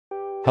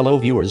Hello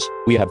viewers,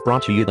 we have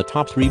brought to you the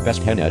top 3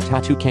 best henna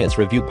tattoo kits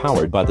review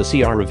powered by the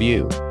CR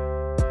Review.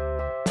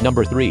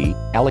 Number 3,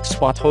 Alex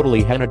Spa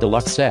Totally Henna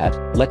Deluxe Set,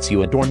 lets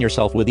you adorn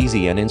yourself with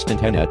easy and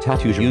instant henna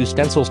tattoos. Use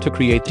stencils to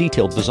create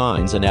detailed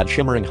designs and add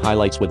shimmering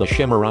highlights with the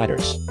shimmer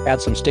riders. Add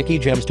some sticky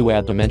gems to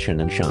add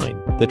dimension and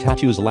shine. The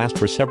tattoos last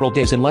for several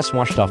days unless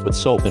washed off with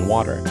soap and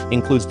water.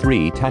 Includes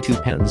 3 tattoo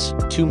pens,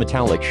 2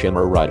 metallic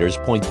shimmer riders,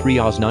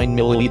 0.3 oz 9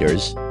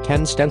 ml,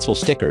 10 stencil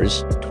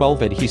stickers,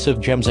 12 adhesive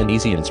gems and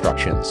easy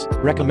instructions.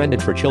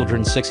 Recommended for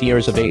children 6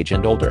 years of age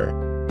and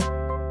older.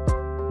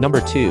 Number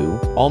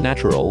 2, all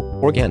natural,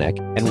 organic,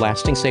 and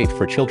lasting, safe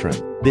for children.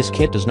 This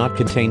kit does not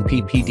contain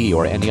PPD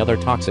or any other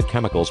toxic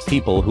chemicals.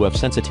 People who have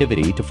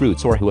sensitivity to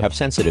fruits or who have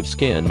sensitive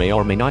skin may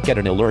or may not get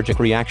an allergic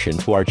reaction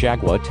to our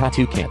Jaguar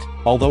tattoo kit.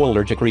 Although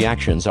allergic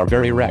reactions are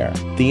very rare,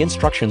 the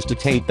instructions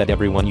dictate that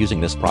everyone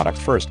using this product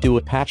first do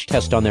a patch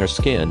test on their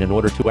skin in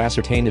order to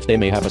ascertain if they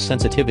may have a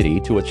sensitivity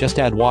to it. Just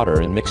add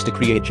water and mix to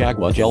create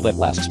Jaguar gel that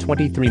lasts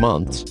 23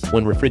 months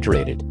when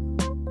refrigerated.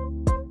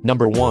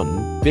 Number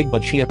 1, Big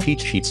Bud Chia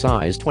Peach Sheet,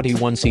 size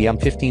 21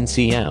 cm 15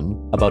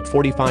 cm, about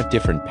 45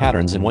 different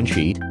patterns in one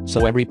sheet,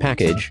 so every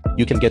package,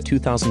 you can get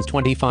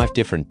 2025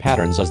 different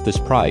patterns as this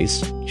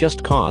price,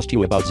 just cost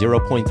you about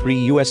 0.3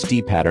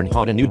 USD. Pattern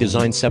hot, a new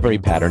design. Every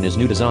pattern is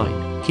new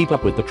design. Keep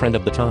up with the trend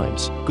of the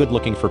times. Good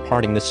looking for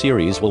partying. This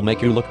series will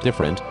make you look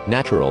different,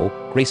 natural,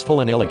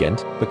 graceful and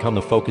elegant. Become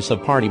the focus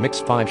of party. Mix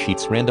 5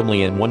 sheets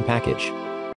randomly in one package.